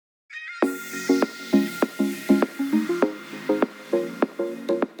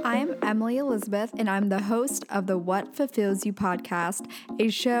Emily Elizabeth, and I'm the host of the What Fulfills You podcast, a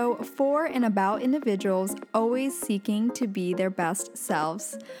show for and about individuals always seeking to be their best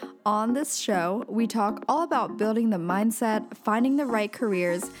selves. On this show, we talk all about building the mindset, finding the right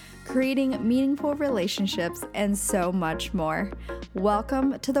careers, creating meaningful relationships, and so much more.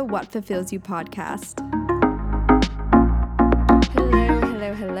 Welcome to the What Fulfills You podcast.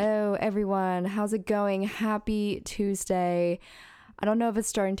 Hello, everyone. How's it going? Happy Tuesday. I don't know if it's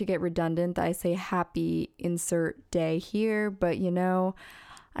starting to get redundant that I say happy insert day here, but I don't know.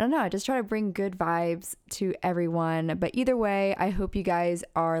 I just try to bring good vibes to everyone. But either way, I hope you guys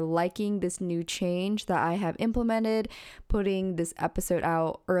are liking this new change that I have implemented, putting this episode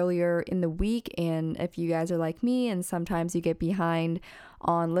out earlier in the week. And if you guys are like me and sometimes you get behind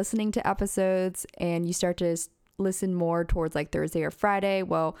on listening to episodes and you start to listen more towards like Thursday or Friday,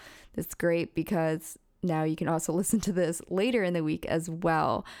 well, that's great because now you can also listen to this later in the week as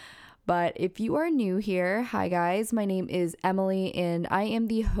well. But if you are new here, hi guys, my name is Emily and I am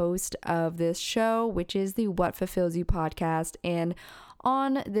the host of this show, which is the What Fulfills You podcast. And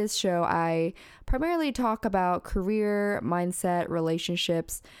on this show, I primarily talk about career, mindset,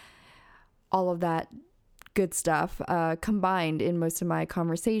 relationships, all of that good stuff combined in most of my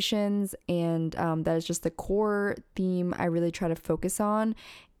conversations. And that is just the core theme I really try to focus on.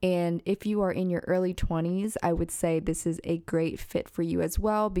 And if you are in your early 20s, I would say this is a great fit for you as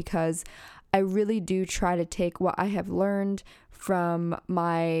well, because I really do try to take what I have learned from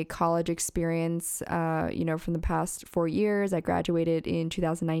my college experience, from the past 4 years. I graduated in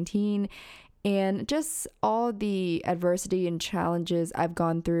 2019, and just all the adversity and challenges I've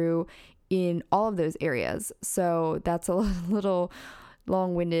gone through in all of those areas. So that's a little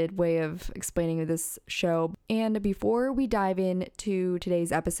long-winded way of explaining this show. And before we dive into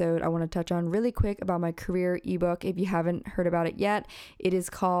today's episode, I want to touch on really quick about my career ebook. If you haven't heard about it yet, it is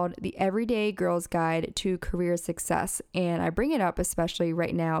called The Everyday Girl's Guide to Career Success. And I bring it up especially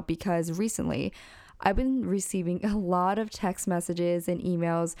right now because recently I've been receiving a lot of text messages and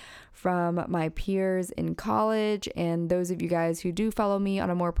emails from my peers in college and those of you guys who do follow me on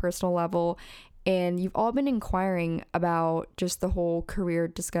a more personal level. And you've all been inquiring about just the whole career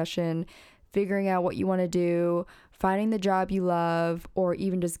discussion, figuring out what you want to do, finding the job you love, or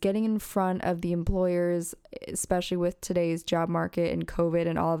even just getting in front of the employers, especially with today's job market and COVID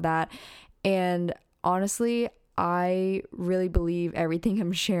and all of that. And honestly, I really believe everything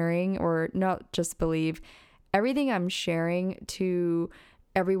I'm sharing, or not just believe, everything I'm sharing to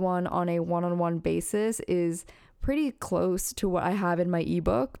everyone on a one-on-one basis is pretty close to what I have in my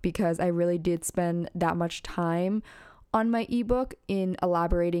ebook, because I really did spend that much time on my ebook in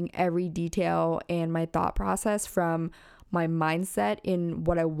elaborating every detail and my thought process from my mindset in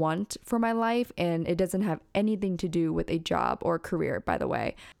what I want for my life. And it doesn't have anything to do with a job or career, by the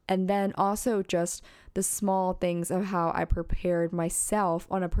way. And then also just the small things of how I prepared myself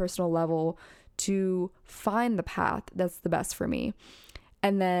on a personal level to find the path that's the best for me.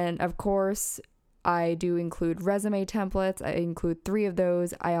 And then, of course, I do include resume templates. I include 3 of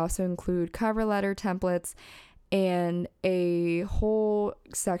those. I also include cover letter templates and a whole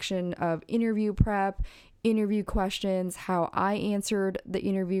section of interview prep, interview questions, how I answered the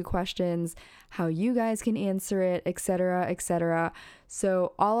interview questions, how you guys can answer it, etc., etc.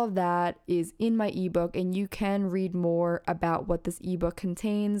 So all of that is in my ebook, and you can read more about what this ebook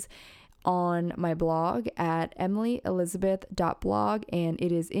contains on my blog at emilyelizabeth.blog, and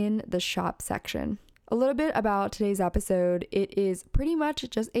it is in the shop section. A little bit about today's episode. It is pretty much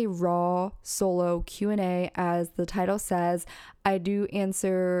just a raw solo Q&A, as the title says. I do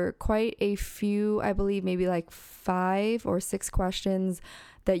answer quite a few, I believe maybe like 5 or 6 questions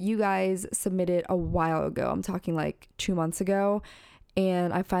that you guys submitted a while ago. I'm talking like 2 months ago,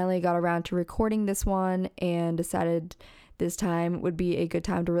 and I finally got around to recording this one and decided this time would be a good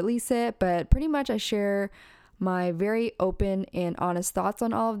time to release it. But pretty much I share my very open and honest thoughts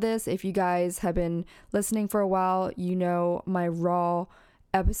on all of this. If you guys have been listening for a while, you know my raw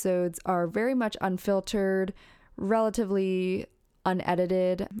episodes are very much unfiltered, relatively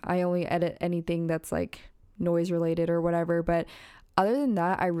unedited. I only edit anything that's like noise related or whatever, but other than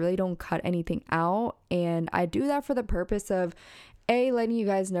that, I really don't cut anything out. And I do that for the purpose of letting you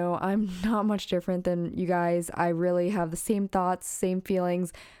guys know I'm not much different than you guys. I really have the same thoughts, same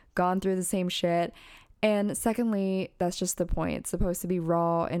feelings, gone through the same shit. And secondly, that's just the point. It's supposed to be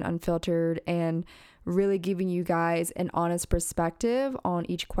raw and unfiltered and really giving you guys an honest perspective on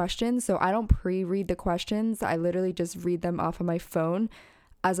each question. So I don't pre-read the questions. I literally just read them off of my phone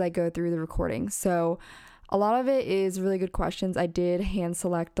as I go through the recording. So a lot of it is really good questions. I did hand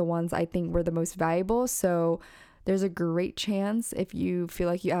select the ones I think were the most valuable. So there's a great chance, if you feel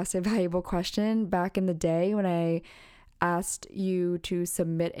like you asked a valuable question back in the day when I asked you to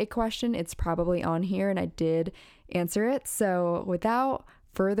submit a question, it's probably on here and I did answer it. So without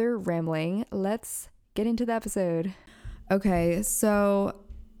further rambling, let's get into the episode. Okay, so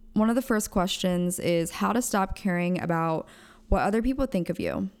one of the first questions is how to stop caring about what other people think of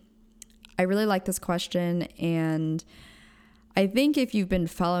you. I really like this question, and I think if you've been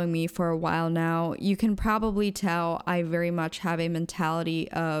following me for a while now, you can probably tell I very much have a mentality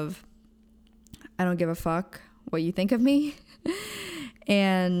of I don't give a fuck what you think of me.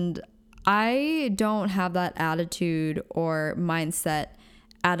 And I don't have that attitude or mindset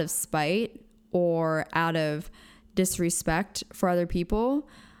out of spite or out of disrespect for other people,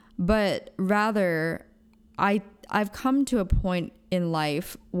 but rather I've come to a point in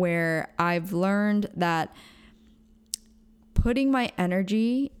life where I've learned that putting my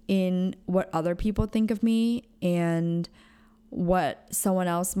energy in what other people think of me and what someone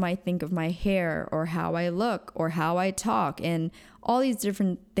else might think of my hair or how I look or how I talk and all these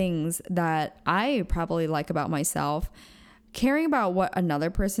different things that I probably like about myself, caring about what another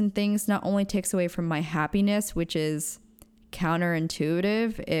person thinks not only takes away from my happiness, which is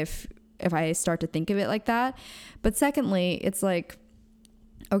counterintuitive if I start to think of it like that, but secondly, it's like,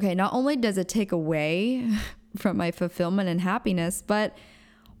 okay, not only does it take away from my fulfillment and happiness, but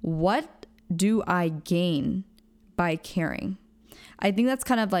what do I gain by caring? I think that's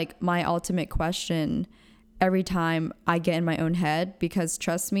kind of like my ultimate question every time I get in my own head, because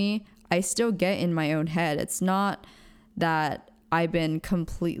trust me, I still get in my own head. It's not that I've been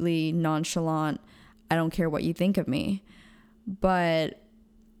completely nonchalant. I don't care what you think of me. But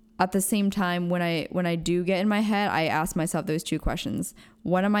at the same time, when I do get in my head, I ask myself those two questions.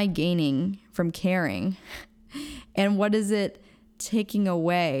 What am I gaining from caring? And what is it taking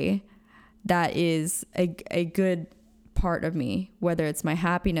away that is a good part of me, whether it's my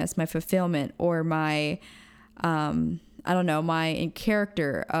happiness, my fulfillment, or my, my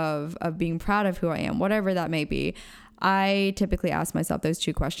character of being proud of who I am, whatever that may be. I typically ask myself those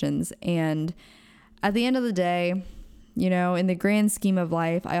two questions. And at the end of the day, in the grand scheme of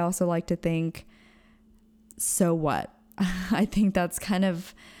life, I also like to think, so what? I think that's kind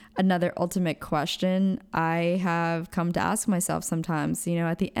of another ultimate question I have come to ask myself sometimes.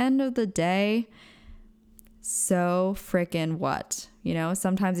 At the end of the day, so freaking what?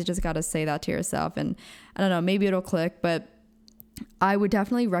 Sometimes you just got to say that to yourself, and I don't know, maybe it'll click, but I would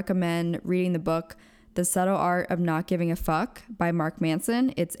definitely recommend reading the book The Subtle Art of Not Giving a Fuck by Mark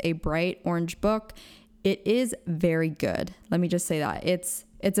Manson. It's a bright orange book. It is very good. Let me just say that. It's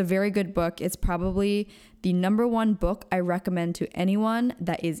a very good book. It's probably the number one book I recommend to anyone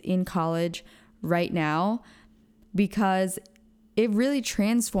that is in college right now, because it really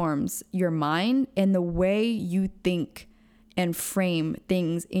transforms your mind and the way you think and frame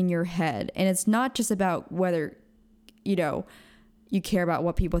things in your head. And it's not just about whether, you care about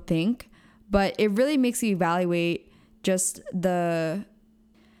what people think, but it really makes you evaluate just the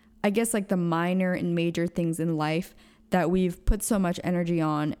minor and major things in life that we've put so much energy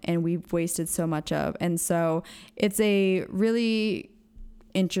on and we've wasted so much of. And so it's a really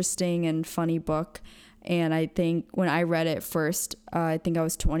interesting and funny book. And I think when I read it first, I think I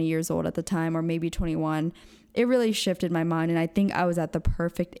was 20 years old at the time, or maybe 21. It really shifted my mind. And I think I was at the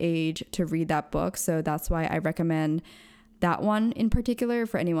perfect age to read that book. So that's why I recommend that one in particular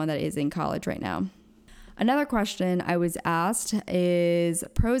for anyone that is in college right now. Another question I was asked is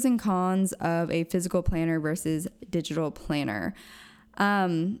pros and cons of a physical planner versus digital planner. I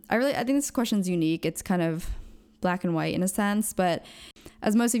think this question's unique. It's kind of black and white in a sense, but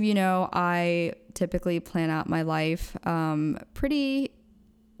as most of you know, I typically plan out my life pretty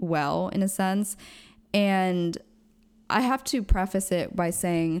well in a sense. And I have to preface it by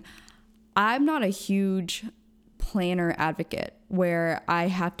saying I'm not a huge planner advocate where I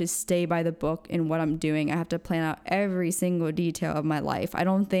have to stay by the book in what I'm doing. I have to plan out every single detail of my life. I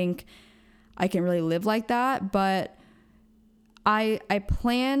don't think I can really live like that, but I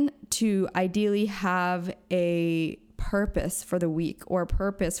plan to ideally have a purpose for the week or a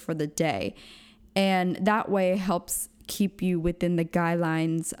purpose for the day. And that way it helps keep you within the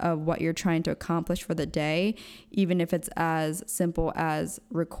guidelines of what you're trying to accomplish for the day, even if it's as simple as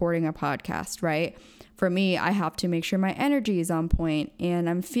recording a podcast, right? For me, I have to make sure my energy is on point and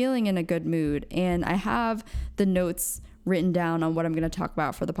I'm feeling in a good mood, and I have the notes written down on what I'm going to talk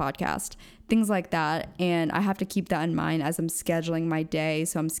about for the podcast, things like that. And I have to keep that in mind as I'm scheduling my day.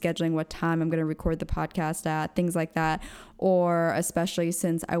 So I'm scheduling what time I'm going to record the podcast at, things like that. Or especially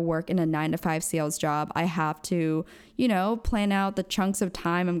since I work in a 9-to-5 sales job, I have to, plan out the chunks of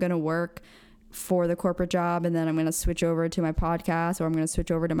time I'm going to work for the corporate job and then I'm going to switch over to my podcast or I'm going to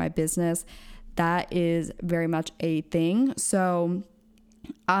switch over to my business. That is very much a thing. So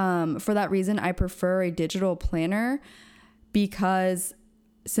for that reason, I prefer a digital planner because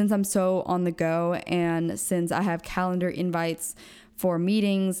since I'm so on the go and since I have calendar invites for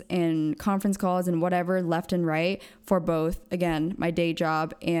meetings and conference calls and whatever left and right for both, again, my day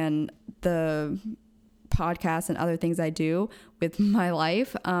job and the podcasts and other things I do with my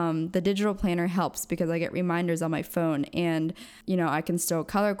life, the digital planner helps because I get reminders on my phone and, I can still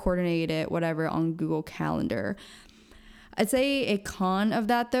color coordinate it, whatever, on Google Calendar. I'd say a con of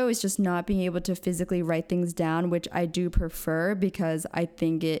that, though, is just not being able to physically write things down, which I do prefer because I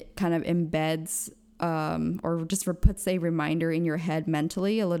think it kind of embeds or just puts a reminder in your head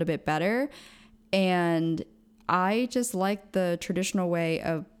mentally a little bit better. And I just like the traditional way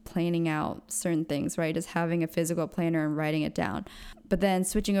of planning out certain things, right? Just having a physical planner and writing it down. But then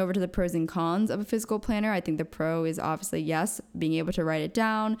switching over to the pros and cons of a physical planner, I think the pro is obviously, yes, being able to write it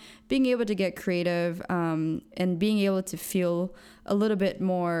down, being able to get creative, and being able to feel a little bit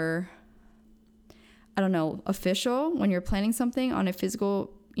more, official when you're planning something on a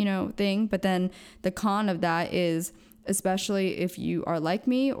physical, thing. But then the con of that is, especially if you are like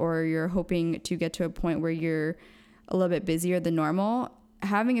me or you're hoping to get to a point where you're a little bit busier than normal,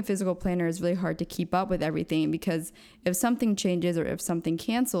 having a physical planner is really hard to keep up with everything because if something changes or if something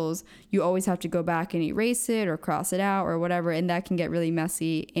cancels, you always have to go back and erase it or cross it out or whatever, and that can get really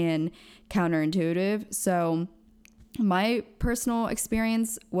messy and counterintuitive. So my personal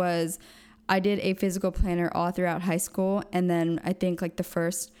experience was I did a physical planner all throughout high school, and then I think like the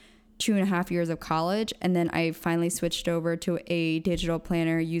first 2.5 years of college, and then I finally switched over to a digital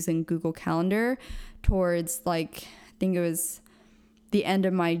planner using Google Calendar towards I think it was the end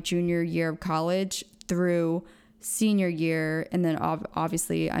of my junior year of college through senior year, and then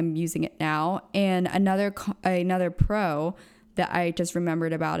obviously I'm using it now. And another pro that I just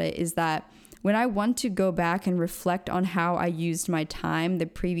remembered about it is that when I want to go back and reflect on how I used my time the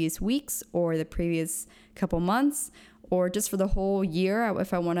previous weeks or the previous couple months or just for the whole year,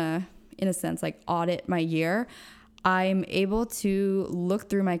 if I want to, in a sense, audit my year, I'm able to look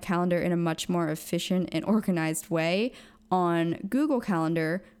through my calendar in a much more efficient and organized way on Google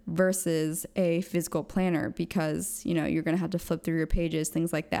Calendar versus a physical planner because, you're going to have to flip through your pages,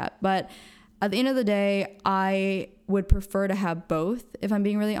 things like that. But at the end of the day, I would prefer to have both, if I'm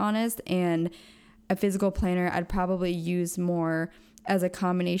being really honest. And a physical planner, I'd probably use more as a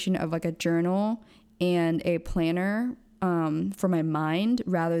combination of a journal and a planner for my mind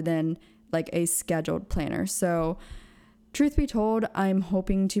rather than a scheduled planner. So truth be told, I'm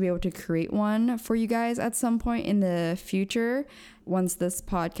hoping to be able to create one for you guys at some point in the future once this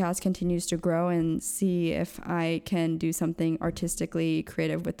podcast continues to grow and see if I can do something artistically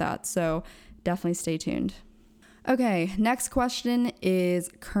creative with that. So definitely stay tuned. Okay, next question is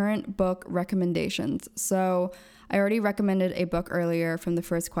current book recommendations. So I already recommended a book earlier from the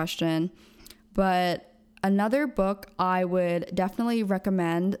first question, but another book I would definitely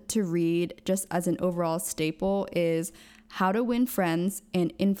recommend to read just as an overall staple is How to Win Friends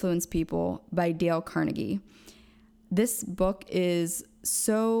and Influence People by Dale Carnegie. This book is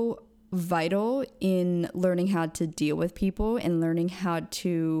so vital in learning how to deal with people and learning how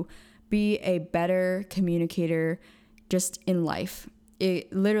to be a better communicator just in life.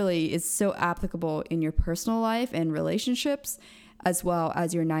 It literally is so applicable in your personal life and relationships, as well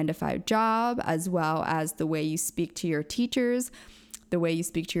as your 9-to-5 job, as well as the way you speak to your teachers, the way you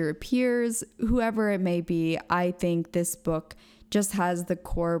speak to your peers, whoever it may be. I think this book just has the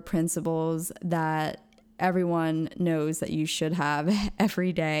core principles that everyone knows that you should have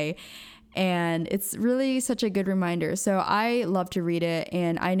every day. And it's really such a good reminder. So I love to read it.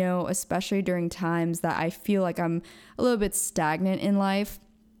 And I know, especially during times that I feel like I'm a little bit stagnant in life,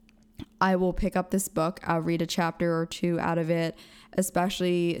 I will pick up this book. I'll read a chapter or two out of it,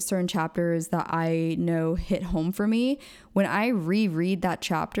 especially certain chapters that I know hit home for me. When I reread that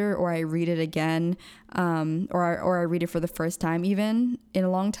chapter or I read it again, or I read it for the first time even in a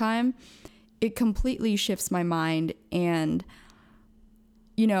long time, it completely shifts my mind. And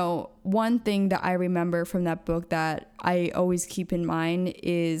one thing that I remember from that book that I always keep in mind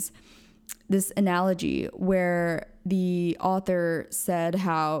is this analogy where the author said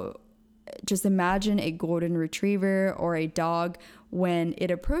how just imagine a golden retriever or a dog. When it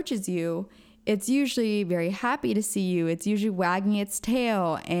approaches you, it's usually very happy to see you. It's usually wagging its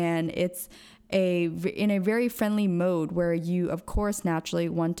tail and it's in a very friendly mode where you, of course, naturally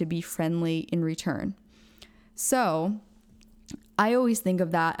want to be friendly in return. So I always think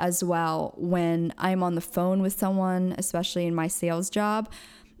of that as well when I'm on the phone with someone, especially in my sales job,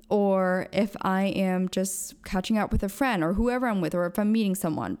 or if I am just catching up with a friend or whoever I'm with, or if I'm meeting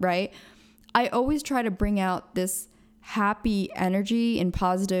someone, right? I always try to bring out this happy energy and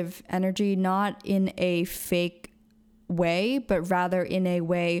positive energy, not in a fake way, but rather in a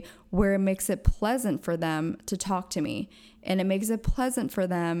way where it makes it pleasant for them to talk to me, and it makes it pleasant for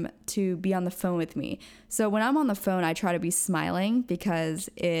them to be on the phone with me. So when I'm on the phone, I try to be smiling because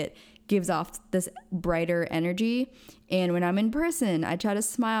it gives off this brighter energy. And when I'm in person, I try to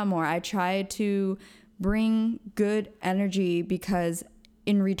smile more. I try to bring good energy because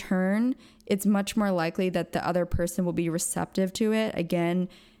in return, it's much more likely that the other person will be receptive to it. Again,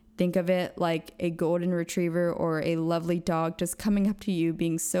 think of it like a golden retriever or a lovely dog just coming up to you,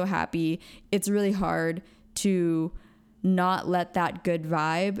 being so happy. It's really hard to not let that good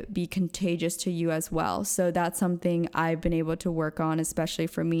vibe be contagious to you as well. So that's something I've been able to work on, especially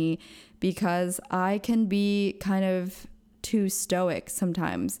for me, because I can be kind of too stoic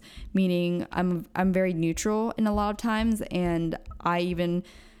sometimes, meaning I'm very neutral in a lot of times, and I even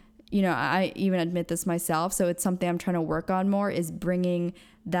admit this myself. So it's something I'm trying to work on more, is bringing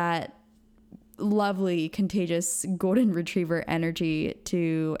that lovely, contagious golden retriever energy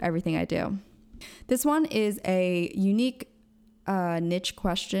to everything I do. This one is a unique niche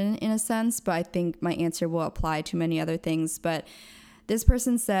question in a sense, but I think my answer will apply to many other things. But this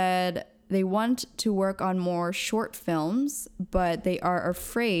person said they want to work on more short films, but they are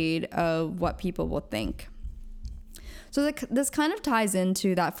afraid of what people will think. So this kind of ties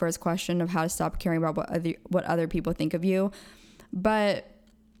into that first question of how to stop caring about what other people think of you. But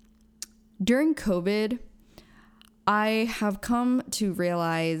during COVID, I have come to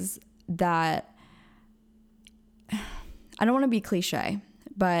realize that I don't want to be cliche,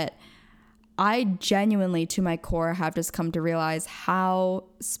 but I genuinely, to my core, have just come to realize how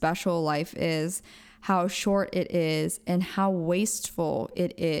special life is, how short it is, and how wasteful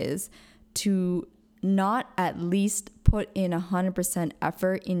it is to not at least put in 100%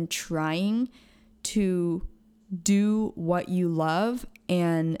 effort in trying to do what you love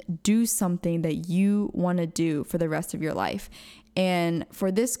and do something that you want to do for the rest of your life. And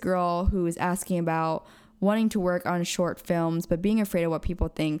for this girl who is asking about wanting to work on short films but being afraid of what people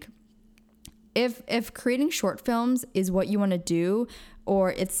think, if creating short films is what you want to do,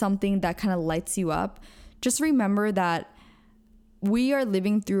 or it's something that kind of lights you up, just remember that we are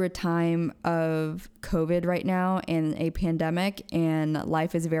living through a time of COVID right now and a pandemic, and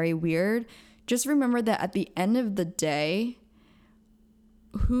life is very weird. Just remember that at the end of the day,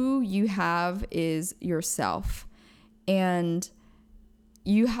 who you have is yourself, and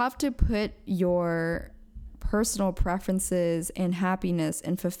you have to put your personal preferences and happiness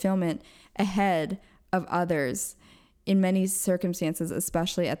and fulfillment ahead of others in many circumstances,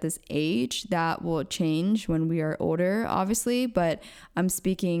 especially at this age. That will change when we are older, obviously, but I'm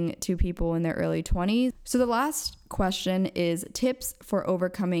speaking to people in their early 20s. So the last question is tips for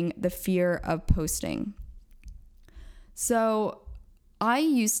overcoming the fear of posting. So I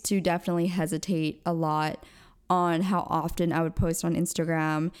used to definitely hesitate a lot on how often I would post on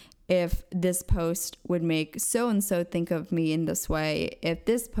Instagram, if this post would make so-and-so think of me in this way, if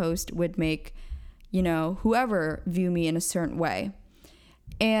this post would make, whoever view me in a certain way.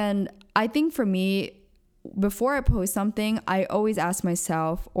 And I think for me, before I post something, I always ask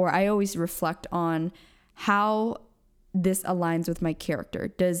myself, or I always reflect on how this aligns with my character.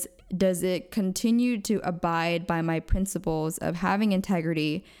 Does it continue to abide by my principles of having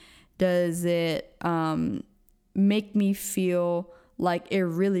integrity? Does it make me feel like it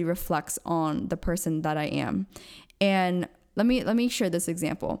really reflects on the person that I am? And let me share this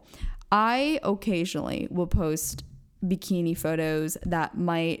example. I occasionally will post bikini photos that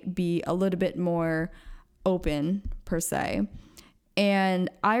might be a little bit more open per se. And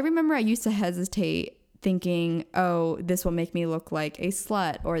I remember I used to hesitate, thinking, oh, this will make me look like a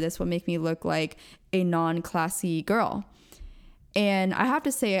slut, or this will make me look like a non-classy girl. And I have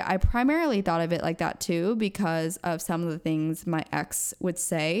to say, I primarily thought of it like that too, because of some of the things my ex would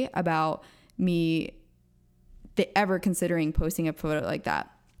say about me ever considering posting a photo like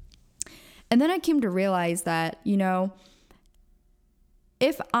that. And then I came to realize that,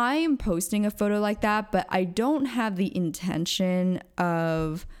 if I am posting a photo like that, but I don't have the intention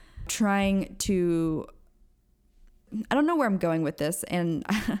of trying to, I don't know where I'm going with this. And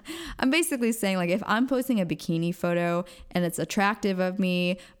I'm basically saying, like, if I'm posting a bikini photo and it's attractive of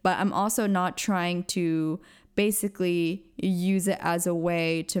me, but I'm also not trying to basically use it as a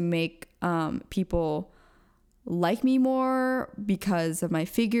way to make people like me more because of my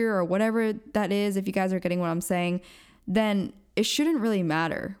figure or whatever that is, if you guys are getting what I'm saying, then it shouldn't really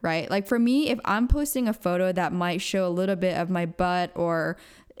matter, right? Like for me, if I'm posting a photo that might show a little bit of my butt, or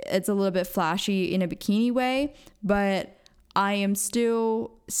it's a little bit flashy in a bikini way, but I am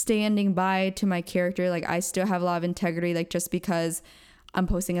still standing by to my character. Like, I still have a lot of integrity. Like, just because I'm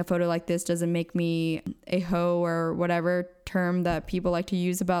posting a photo like this doesn't make me a hoe or whatever term that people like to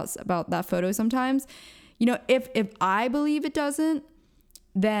use about that photo sometimes. You know, if I believe it doesn't,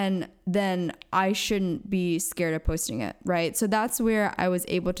 then I shouldn't be scared of posting it, right? So that's where I was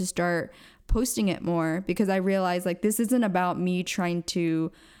able to start posting it more, because I realized, like, this isn't about me trying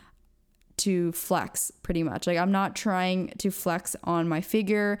to flex, pretty much. Like, I'm not trying to flex on my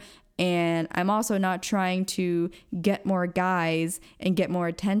figure, and I'm also not trying to get more guys and get more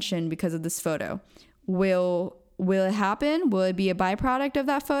attention because of this photo. Will it happen? Will it be a byproduct of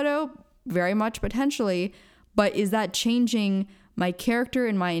that photo? Very much potentially. But is that changing my character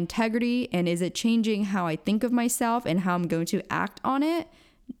and my integrity? And is it changing how I think of myself and how I'm going to act on it?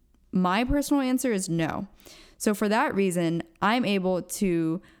 My personal answer is no. So for that reason, I'm able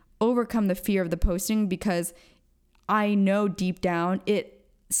to overcome the fear of the posting, because I know deep down it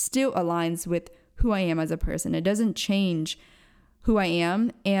still aligns with who I am as a person. It doesn't change who I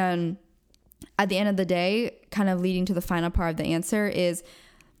am. And at the end of the day, kind of leading to the final part of the answer is,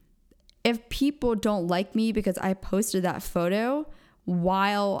 if people don't like me because I posted that photo,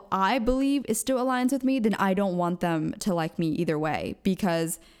 while I believe it still aligns with me, then I don't want them to like me either way,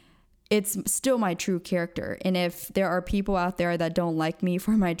 because it's still my true character. And if there are people out there that don't like me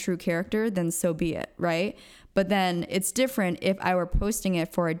for my true character, then so be it, right? But then it's different if I were posting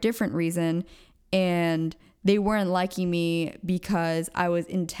it for a different reason and they weren't liking me because I was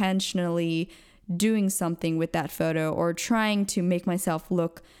intentionally doing something with that photo or trying to make myself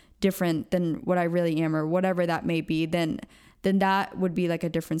look different than what I really am, or whatever that may be, then that would be like a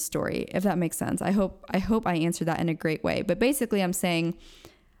different story, if that makes sense. I hope I answered that in a great way. But basically, I'm saying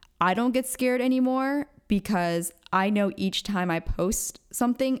I don't get scared anymore, because I know each time I post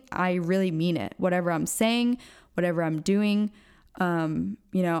something, I really mean it. Whatever I'm saying, whatever I'm doing, I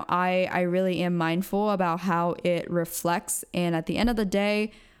really am mindful about how it reflects. And at the end of the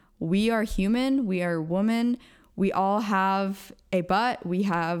day, we are human, we are women. We all have a butt, we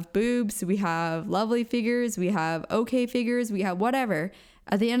have boobs, we have lovely figures, we have okay figures, we have whatever.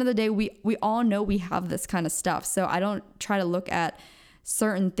 At the end of the day, we all know we have this kind of stuff. So I don't try to look at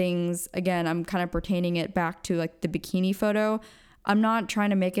certain things. Again, I'm kind of pertaining it back to like the bikini photo. I'm not trying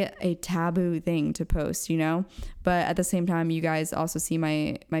to make it a taboo thing to post, but at the same time, you guys also see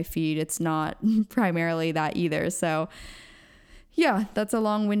my feed. It's not primarily that either. So yeah, that's a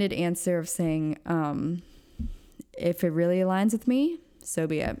long-winded answer of saying, if it really aligns with me, so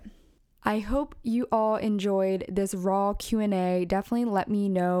be it. I hope you all enjoyed this raw Q&A. Definitely let me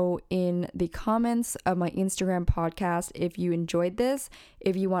know in the comments of my Instagram podcast if you enjoyed this,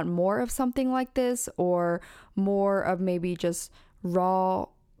 if you want more of something like this, or more of maybe just raw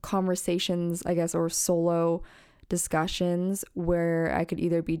conversations, I guess, or solo discussions where I could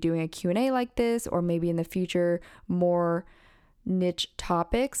either be doing a Q&A like this, or maybe in the future more niche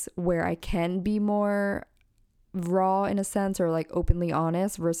topics where I can be more raw in a sense, or like openly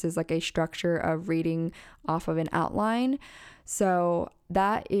honest, versus like a structure of reading off of an outline. So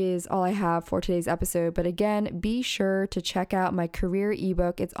that is all I have for today's episode. But again, be sure to check out my career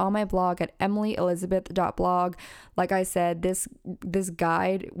ebook. It's on my blog at emilyelizabeth.blog. Like I said, this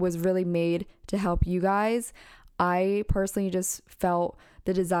guide was really made to help you guys. I personally just felt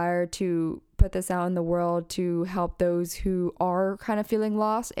the desire to put this out in the world to help those who are kind of feeling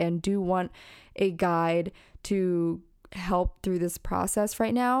lost and do want a guide to help through this process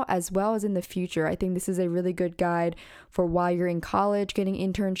right now, as well as in the future. I think this is a really good guide for while you're in college getting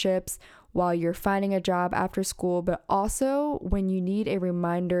internships, while you're finding a job after school, but also when you need a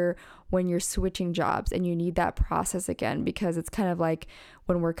reminder when you're switching jobs and you need that process again, because it's kind of like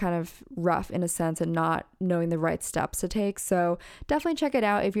when we're kind of rough in a sense and not knowing the right steps to take. So definitely check it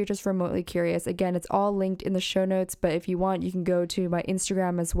out if you're just remotely curious. Again, it's all linked in the show notes, but if you want, you can go to my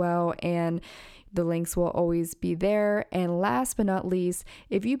Instagram as well, and the links will always be there. And last but not least,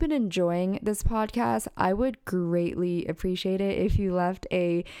 if you've been enjoying this podcast, I would greatly appreciate it if you left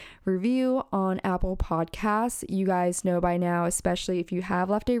a review on Apple Podcasts. You guys know by now, especially if you have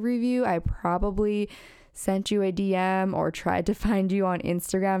left a review, I probably sent you a DM or tried to find you on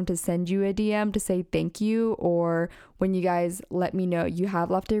Instagram to send you a DM to say thank you. Or when you guys let me know you have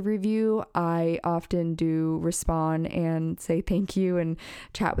left a review, I often do respond and say thank you and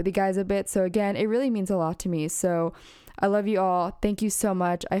chat with you guys a bit. So again, it really means a lot to me. So I love you all. Thank you so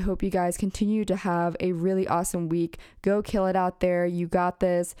much. I hope you guys continue to have a really awesome week. Go kill it out there. You got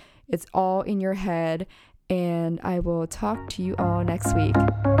this. It's all in your head. And I will talk to you all next week.